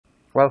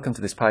Welcome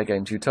to this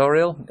Pygame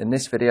tutorial. In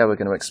this video we're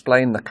going to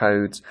explain the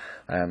code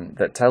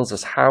that tells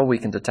us how we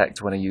can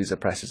detect when a user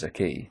presses a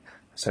key.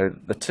 So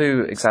the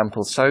two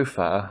examples so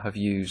far have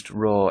used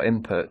raw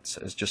inputs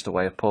as just a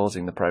way of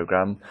pausing the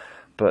program,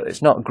 but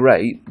it's not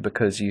great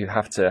because you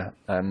have to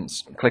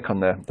click on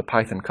the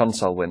Python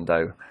console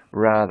window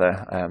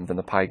rather than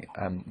the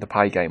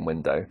Pygame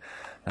window.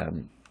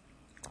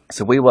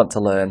 So we want to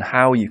learn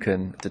how you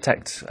can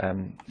detect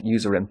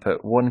user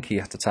input one key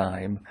at a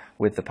time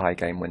with the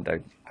Pygame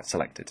window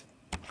selected.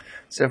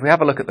 So if we have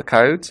a look at the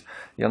code,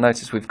 you'll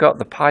notice we've got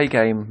the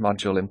Pygame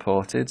module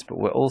imported, but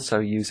we're also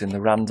using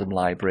the random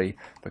library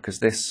because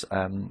this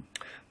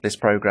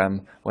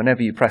program,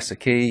 whenever you press a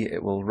key,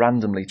 it will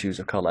randomly choose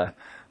a colour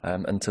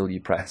until you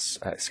press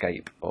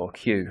escape or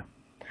Q.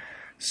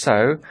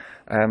 So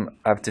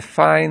I've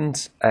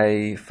defined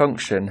a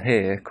function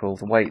here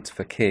called wait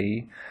for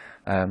key.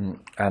 And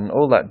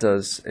all that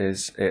does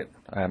is it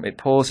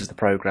pauses the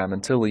program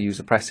until the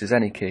user presses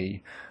any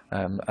key,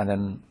 and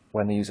then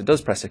when the user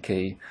does press a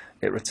key,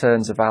 it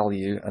returns a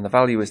value, and the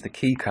value is the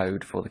key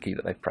code for the key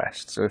that they've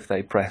pressed. So if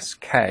they press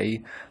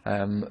K,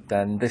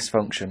 then this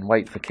function,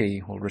 wait for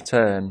key, will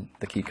return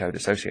the key code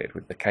associated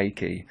with the K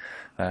key,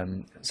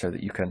 so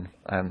that you can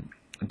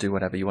do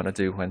whatever you want to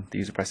do when the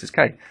user presses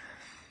K.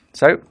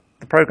 So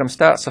the program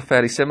starts off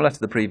fairly similar to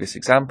the previous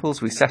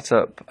examples. We set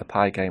up a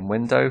Pygame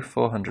window,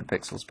 400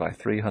 pixels by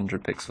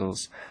 300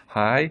 pixels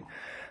high,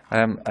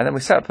 and then we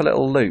set up a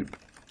little loop.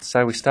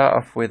 So we start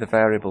off with a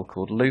variable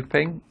called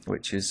looping,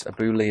 which is a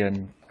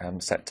boolean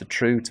set to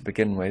true to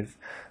begin with,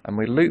 and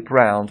we loop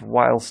round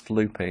whilst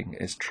looping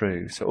is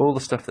true. So all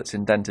the stuff that's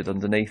indented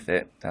underneath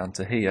it down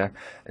to here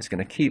is going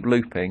to keep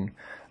looping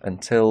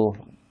until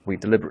we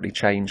deliberately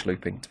change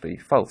looping to be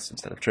false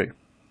instead of true.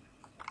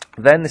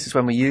 Then this is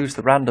when we use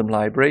the random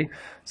library.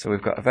 So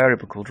we've got a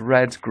variable called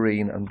red,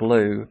 green and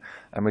blue,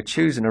 and we're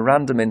choosing a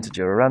random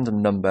integer, a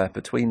random number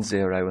between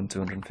 0 and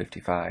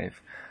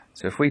 255.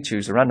 So if we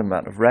choose a random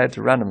amount of red,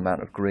 a random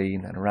amount of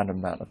green and a random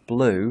amount of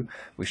blue,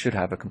 we should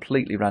have a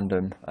completely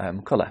random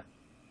colour.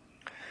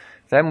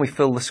 Then we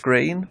fill the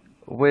screen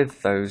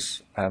with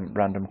those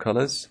random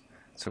colours.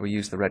 So we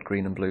use the red,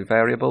 green and blue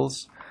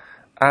variables,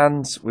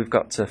 and we've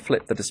got to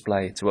flip the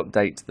display to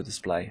update the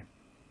display.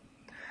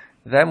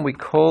 Then we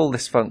call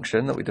this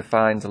function that we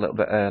defined a little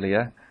bit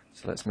earlier.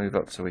 So let's move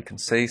up so we can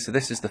see. So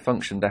this is the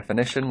function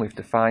definition. We've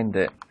defined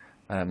it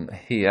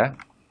here.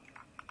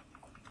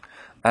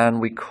 And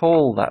we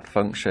call that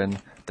function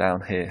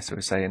down here. So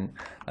we're saying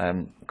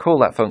call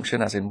that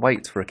function as in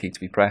wait for a key to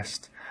be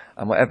pressed.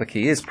 And whatever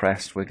key is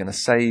pressed, we're going to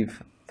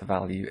save the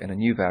value in a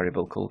new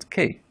variable called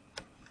key.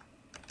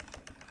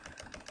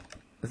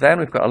 Then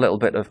we've got a little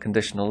bit of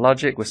conditional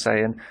logic. We're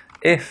saying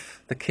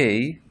if the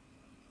key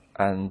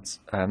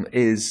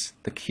is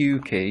the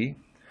Q key,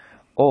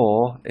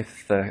 or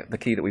if the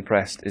key that we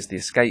pressed is the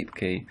escape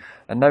key.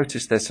 And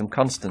notice there's some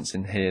constants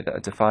in here that are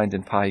defined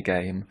in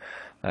Pygame,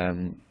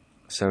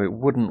 so it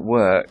wouldn't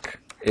work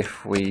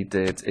if we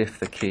did if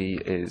the key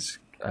is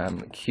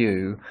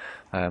Q,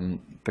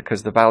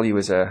 because the value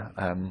is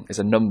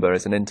a number,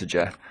 is an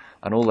integer,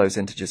 and all those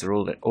integers are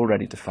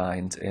already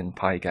defined in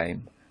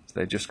Pygame. So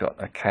they've just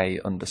got a K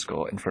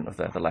underscore in front of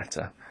the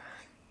letter.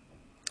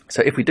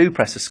 So if we do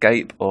press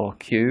escape or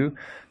Q,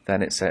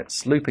 then it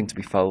sets looping to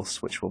be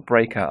false, which will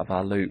break out of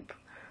our loop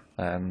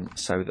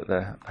so that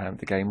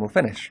the game will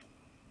finish.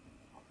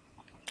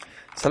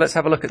 So let's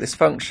have a look at this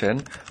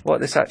function. What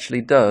this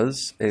actually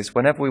does is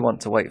whenever we want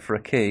to wait for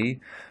a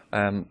key,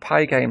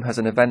 Pygame has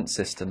an event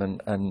system,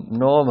 and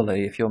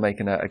normally if you're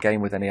making a game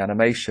with any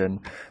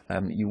animation,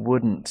 you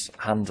wouldn't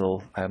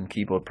handle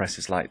keyboard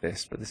presses like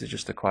this, but this is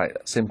just a quite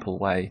simple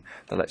way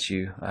that lets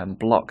you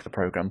block the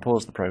program,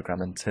 pause the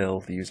program until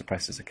the user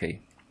presses a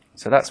key.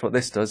 So that's what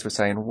this does. We're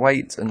saying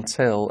wait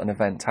until an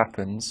event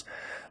happens.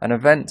 An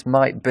event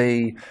might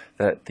be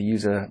that the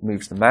user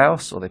moves the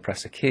mouse, or they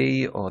press a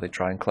key, or they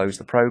try and close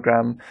the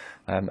program,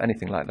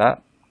 anything like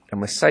that. And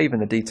we're saving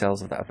the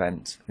details of that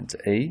event into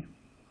E.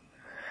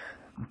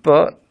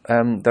 But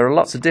there are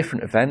lots of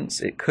different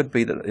events. It could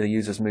be that the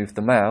user's moved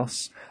the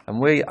mouse, and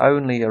we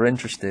only are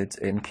interested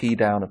in key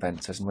down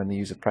events, as in when the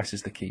user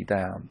presses the key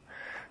down.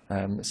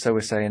 So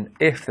we're saying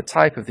if the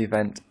type of the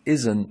event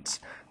isn't,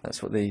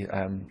 that's what the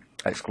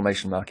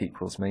exclamation mark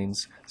equals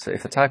means. So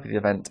if the type of the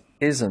event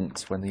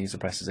isn't when the user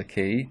presses a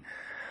key,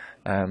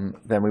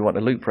 then we want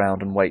to loop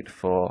round and wait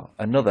for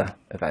another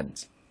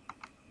event.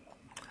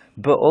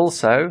 But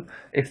also,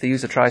 if the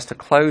user tries to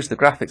close the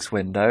graphics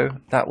window,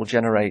 that will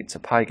generate a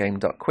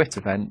pygame.quit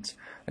event,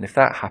 and if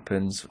that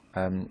happens,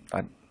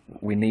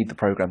 we need the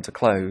program to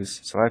close.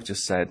 So I've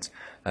just said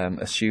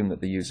assume that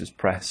the user's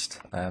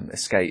pressed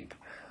escape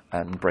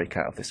and break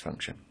out of this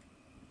function.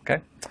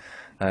 Okay.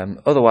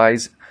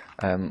 Otherwise,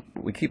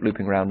 we keep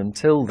looping around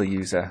until the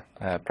user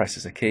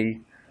presses a key,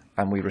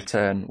 and we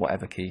return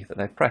whatever key that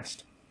they've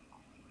pressed.